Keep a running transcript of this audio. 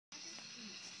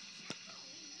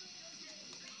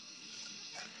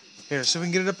Here, see if we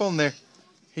can get it up on there.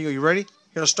 Here you go. You ready?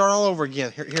 Here, let's start all over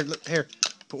again. Here, look, here.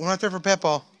 Put one right there for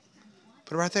Pepaw.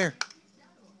 Put it right there.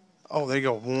 Oh, there you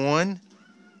go. One.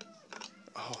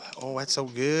 Oh, that's so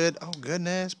good. Oh,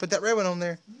 goodness. Put that red one on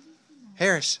there.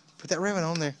 Harris, put that red one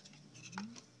on there.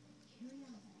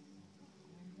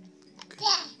 Good.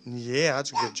 Yeah,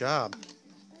 that's a good job.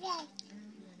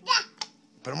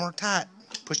 Put them more tight.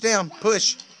 Push down.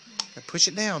 Push. Now push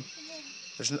it down.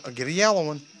 Get a yellow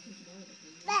one.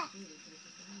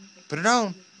 Put it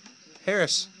on.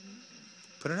 Harris,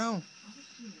 put it on.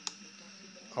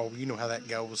 Oh, you know how that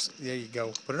goes. There you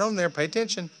go. Put it on there. Pay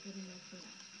attention.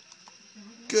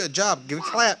 Good job. Give it a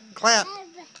clap. Clap.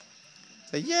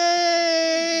 Say, yay,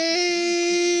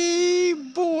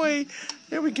 boy.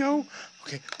 There we go.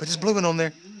 Okay, put this blue one on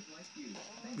there.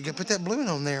 You got to put that blue one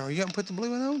on there. Or you got to put the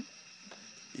blue one on?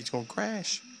 It's going to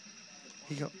crash.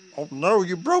 Oh, no,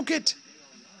 you broke it.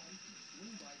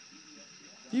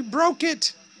 You broke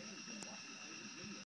it.